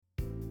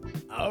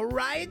All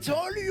right,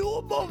 all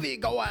you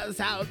moviegoers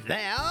out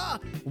there,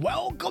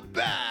 welcome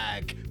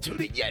back to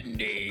the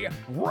Indy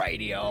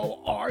Radio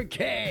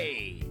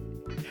Arcade.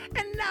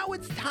 And now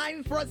it's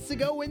time for us to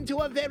go into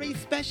a very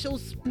special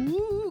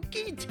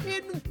spooky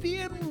tin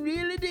film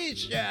reel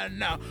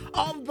edition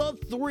of the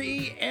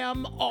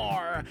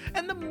 3MR.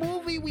 And the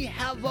movie we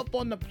have up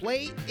on the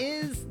plate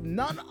is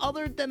none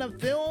other than a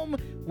film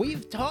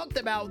we've talked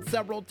about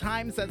several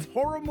times as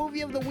horror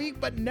movie of the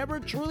week but never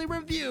truly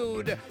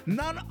reviewed.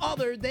 None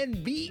other than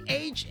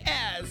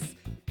VHS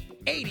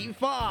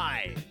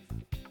 85.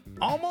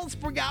 Almost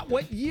forgot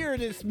what year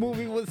this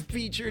movie was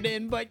featured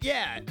in, but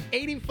yeah,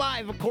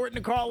 85 according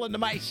to Carl and the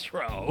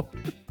Maestro.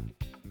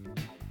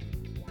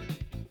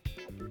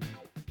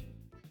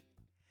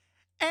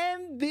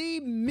 And the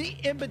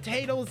meat and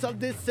potatoes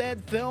of this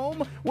said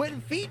film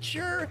would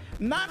feature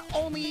not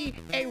only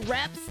a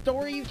rap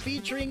story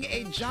featuring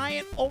a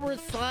giant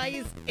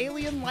oversized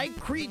alien-like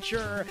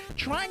creature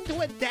trying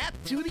to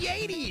adapt to the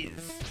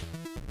 80s.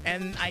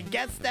 And I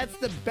guess that's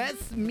the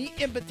best meat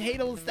and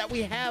potatoes that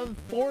we have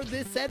for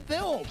this said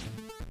film.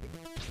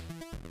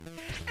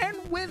 And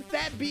with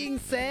that being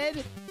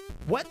said,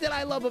 what did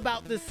I love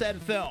about this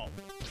said film?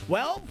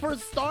 Well, for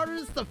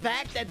starters, the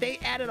fact that they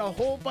added a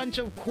whole bunch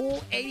of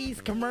cool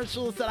 80s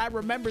commercials that I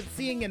remembered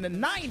seeing in the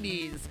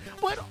 90s,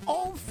 but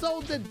also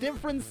the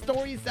different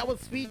stories that was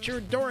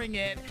featured during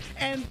it,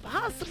 and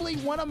possibly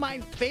one of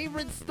my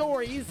favorite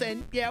stories,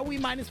 and yeah, we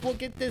might as well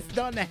get this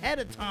done ahead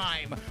of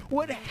time,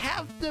 would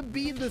have to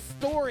be the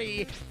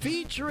story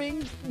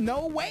featuring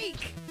No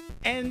Wake.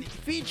 And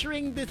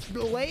featuring this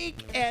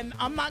lake, and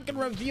I'm not going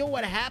to reveal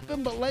what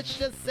happened, but let's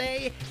just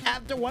say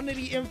after one of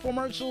the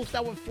infomercials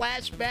that would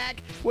flash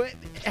back would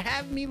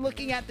have me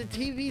looking at the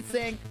TV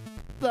saying,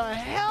 the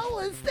hell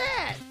is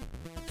that?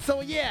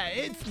 So yeah,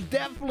 it's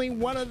definitely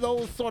one of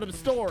those sort of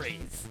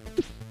stories.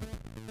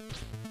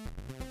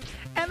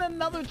 And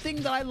another thing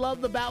that I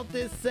loved about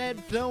this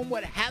said film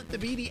would have to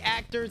be the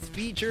actors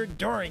featured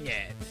during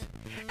it.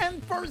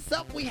 And first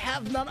up, we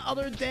have none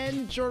other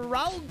than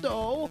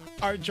Gerardo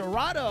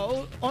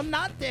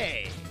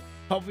Onate.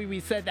 Hopefully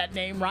we said that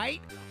name right.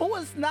 Who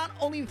was not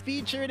only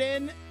featured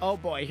in, oh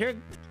boy,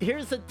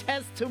 here's a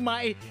test to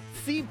my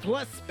C+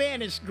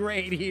 Spanish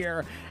grade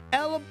here.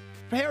 El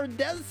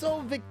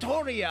Perdeso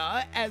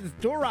Victoria as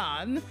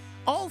Duran,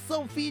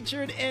 also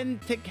featured in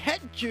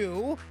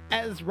Tequechu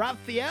as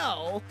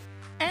Rafael,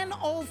 and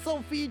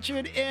also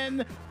featured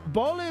in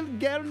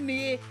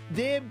Bolilgerni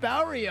de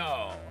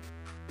Barrio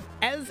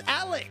as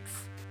Alex,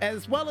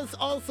 as well as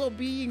also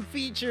being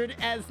featured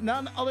as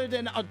none other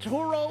than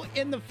Arturo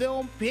in the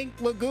film Pink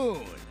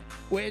Lagoon,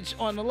 which,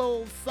 on a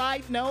little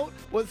side note,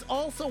 was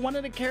also one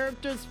of the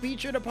characters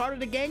featured a part of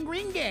the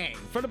Gangrene Gang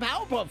for the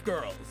Powerpuff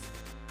Girls.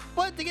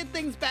 But to get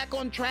things back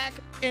on track,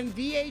 in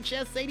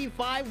VHS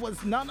 85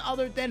 was none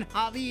other than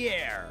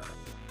Javier.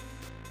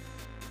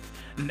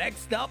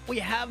 Next up, we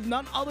have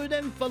none other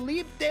than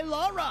Felipe de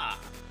Lara,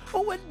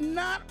 who would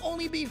not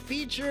only be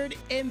featured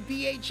in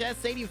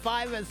VHS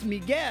 85 as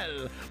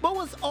Miguel, but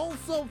was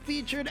also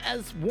featured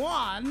as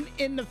Juan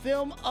in the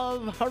film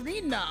of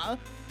Harina,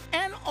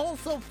 and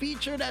also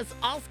featured as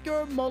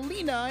Oscar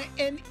Molina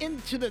in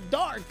Into the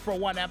Dark for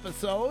one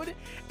episode,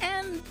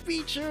 and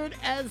featured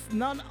as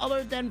none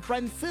other than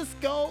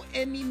Francisco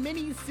in the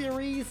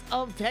miniseries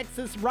of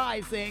Texas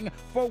Rising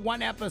for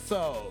one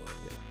episode.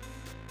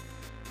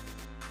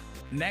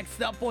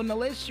 Next up on the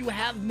list, you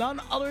have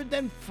none other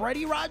than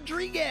Freddy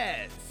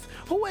Rodriguez,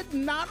 who would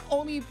not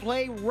only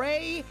play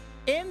Ray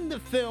in the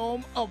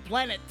film of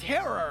Planet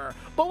Terror,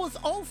 but was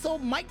also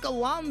Mike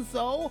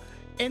Alonso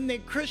in the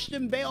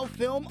Christian Bale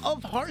film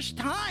of Harsh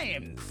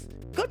Times.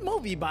 Good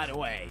movie, by the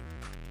way.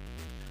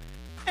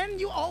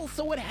 And you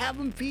also would have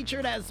him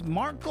featured as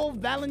Marco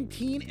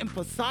Valentin in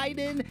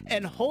Poseidon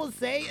and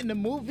Jose in the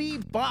movie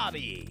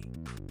Bobby.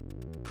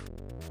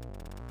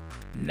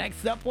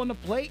 Next up on the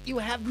plate, you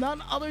have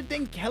none other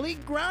than Kelly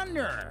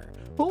Grandner,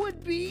 who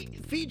would be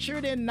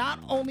featured in not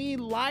only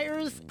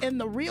Liars and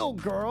the Real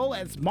Girl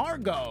as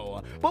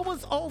Margot, but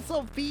was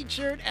also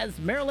featured as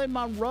Marilyn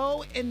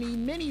Monroe in the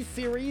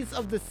miniseries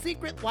of The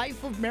Secret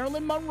Life of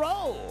Marilyn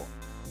Monroe.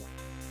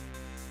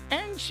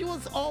 And she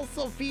was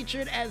also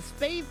featured as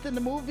Faith in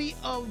the movie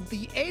of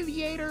The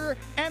Aviator,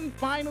 and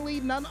finally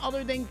none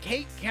other than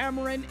Kate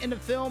Cameron in the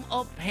film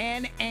of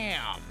Pan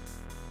Am.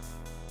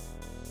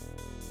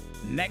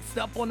 Next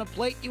up on the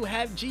plate, you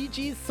have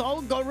Gigi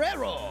Sol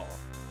Guerrero.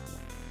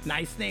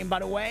 Nice name, by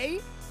the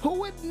way. Who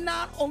would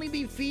not only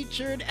be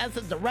featured as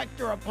a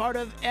director, a part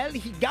of El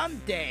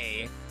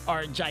Gigante,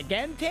 or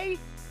Gigante?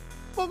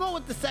 We'll go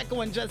with the second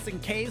one just in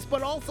case,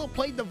 but also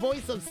played the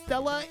voice of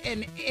Stella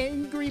in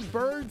Angry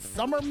Birds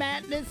Summer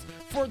Madness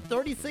for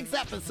 36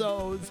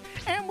 episodes,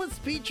 and was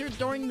featured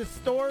during the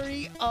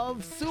story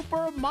of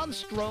Super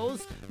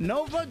Monstros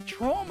Nova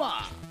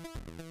Trauma,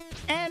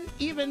 and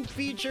even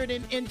featured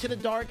in Into the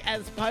Dark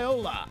as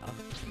Paola.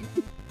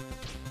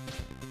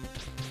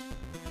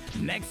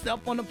 Next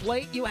up on the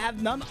plate, you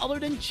have none other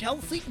than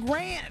Chelsea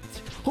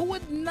Grant, who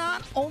would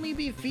not only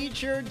be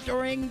featured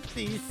during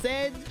the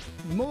said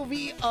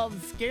movie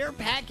of Scare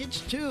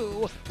Package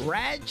 2,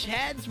 Rad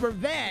Chad's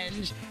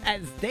Revenge,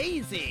 as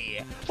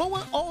Daisy, but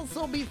will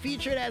also be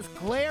featured as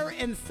Claire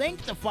in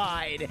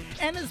Sanctified,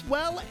 and as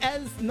well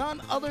as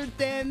none other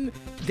than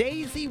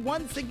Daisy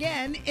once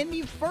again in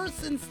the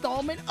first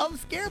installment of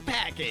Scare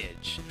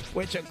Package,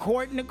 which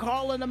according to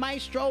Carl and the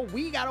Maestro,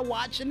 we gotta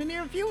watch in the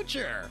near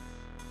future.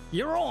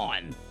 You're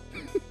on.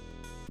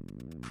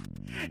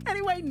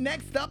 Anyway,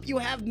 next up you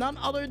have none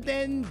other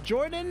than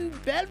Jordan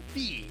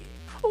Belfi,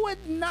 who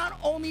would not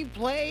only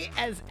play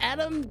as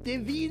Adam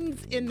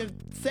Devines in the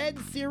said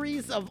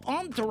series of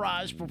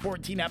Entourage for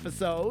 14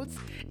 episodes,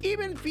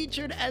 even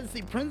featured as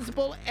the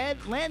principal Ed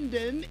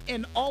Landon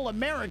in All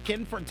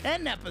American for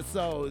 10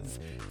 episodes,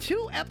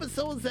 2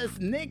 episodes as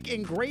Nick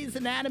in Grey's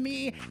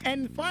Anatomy,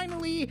 and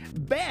finally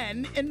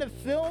Ben in the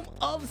film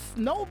of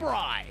Snow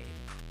Bride.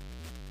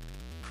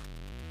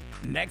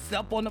 Next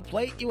up on the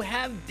plate, you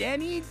have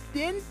Danny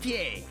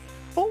Dente,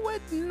 who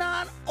would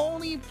not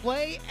only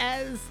play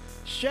as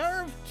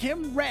Sheriff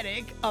Kim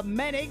Reddick, a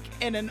medic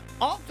and an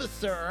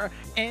officer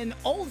in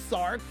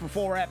Ozark for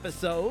 4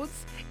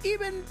 episodes,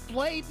 even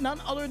played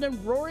none other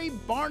than Rory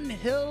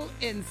Barnhill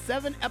in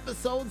 7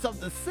 episodes of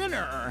The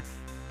Sinner,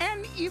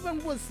 and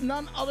even was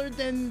none other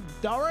than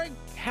Derek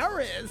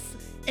Harris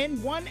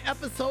in 1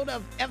 episode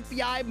of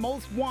FBI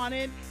Most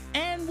Wanted,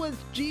 and was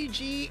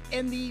Gigi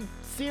in the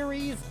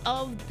series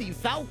of The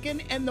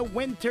Falcon and the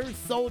Winter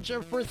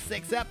Soldier for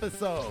 6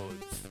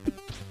 episodes.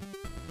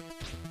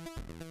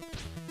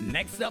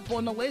 Next up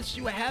on the list,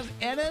 you have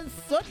Anna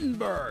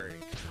Suttenberg,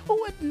 who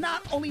would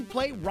not only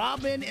play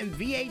Robin in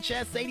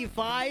VHS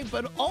 85,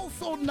 but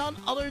also none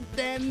other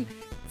than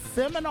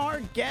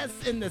seminar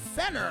guest in The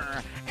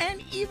Center,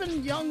 and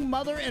even Young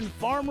Mother and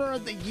Farmer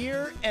of the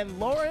Year, and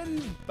Lauren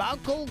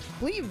Bacall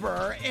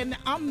Cleaver in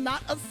I'm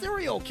Not a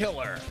Serial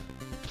Killer.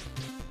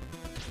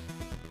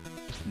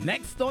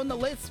 Next on the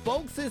list,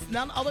 folks, is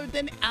none other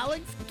than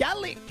Alex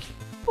Gallick,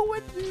 who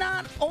would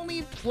not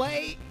only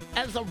play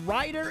as a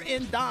writer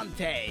in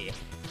Dante,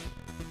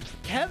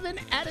 Kevin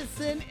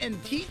Addison in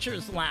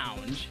Teacher's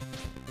Lounge,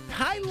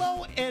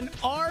 Kylo in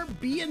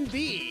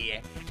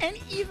Airbnb, and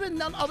even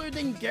none other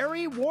than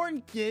Gary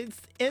Warnkis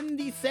in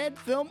the said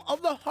film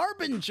of The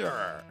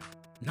Harbinger.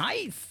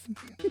 Nice!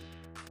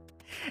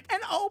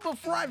 And oh,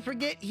 before I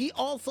forget, he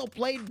also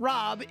played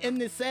Rob in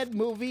the said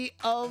movie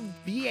of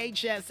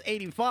VHS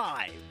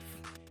 85.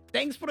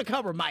 Thanks for the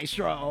cover,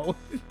 Maestro.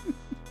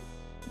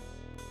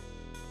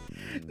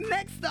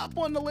 Next up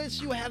on the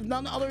list, you have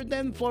none other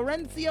than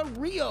Florencia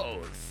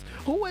Rios,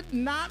 who would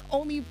not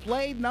only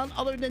play none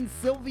other than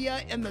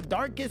Sylvia in The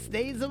Darkest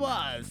Days of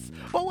Us,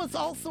 but was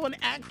also an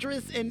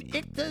actress in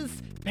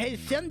Ictus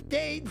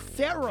Paciente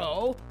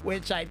Zero,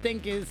 which I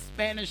think is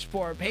Spanish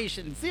for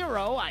Patient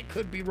Zero. I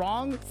could be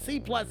wrong. C+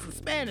 is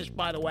Spanish,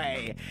 by the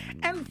way.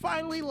 And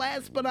finally,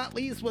 last but not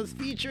least, was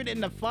featured in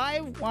The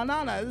Five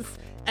Wananas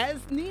as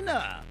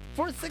Nina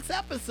for 6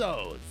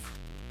 episodes.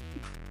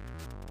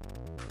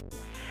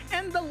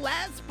 And the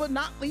last but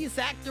not least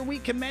actor we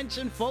can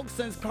mention, folks,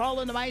 since Carl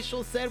and the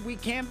Maestro said we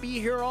can't be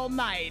here all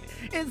night,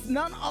 is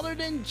none other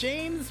than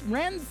James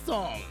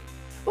Ransome,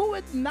 who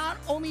would not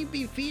only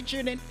be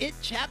featured in It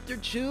Chapter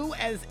 2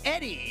 as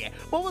Eddie,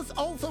 but was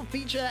also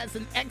featured as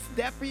an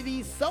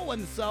ex-deputy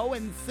so-and-so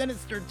in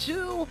Sinister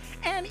 2,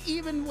 and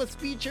even was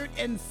featured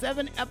in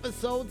 7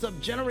 episodes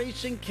of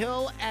Generation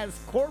Kill as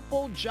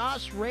Corporal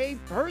Josh Ray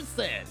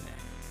Person.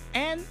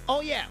 And,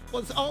 oh yeah,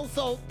 was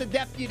also the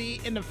deputy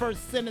in the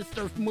first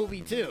Sinister movie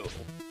too.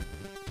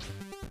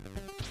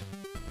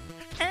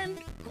 And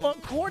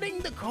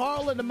according to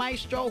Carl and the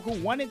Maestro, who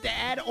wanted to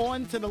add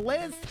on to the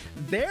list,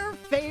 their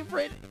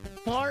favorite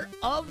part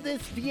of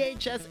this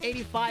VHS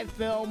 85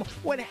 film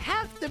would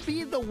have to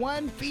be the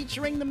one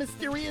featuring the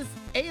mysterious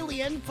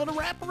alien for the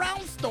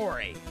wraparound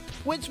story,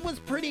 which was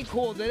pretty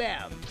cool to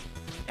them.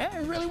 And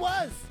it really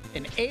was.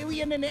 An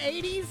alien in the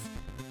 80s?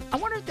 I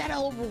wonder if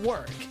that'll ever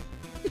work.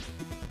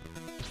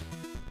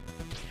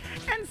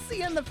 And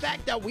seeing the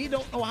fact that we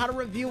don't know how to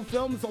review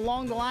films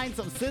along the lines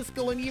of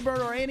Siskel and Ebert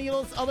or any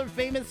of those other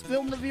famous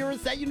film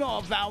reviewers that you know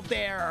of out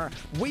there,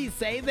 we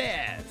say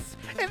this.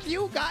 If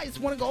you guys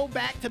want to go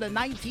back to the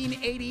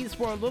 1980s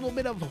for a little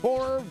bit of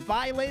horror,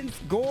 violence,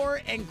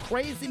 gore, and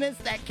craziness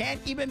that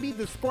can't even be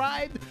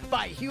described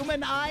by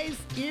human eyes,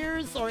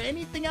 ears, or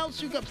anything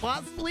else you could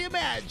possibly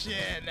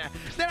imagine,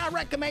 then I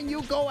recommend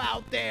you go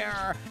out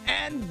there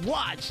and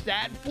watch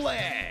that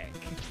flick.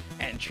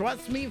 And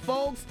trust me,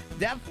 folks,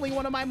 definitely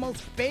one of my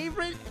most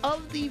favorite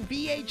of the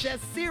VHS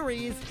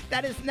series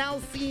that has now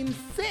seen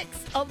 6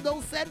 of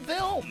those said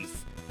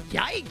films.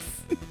 Yikes!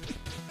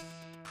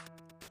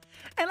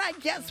 And I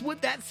guess with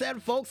that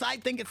said, folks, I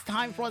think it's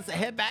time for us to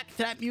head back to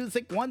that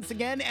music once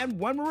again, and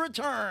when we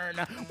return,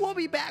 we'll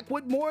be back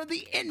with more of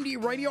the Indy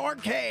Radio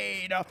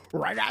Arcade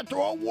right after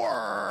a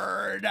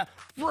word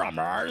from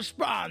our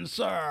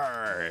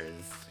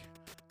sponsors.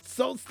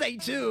 So stay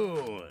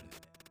tuned.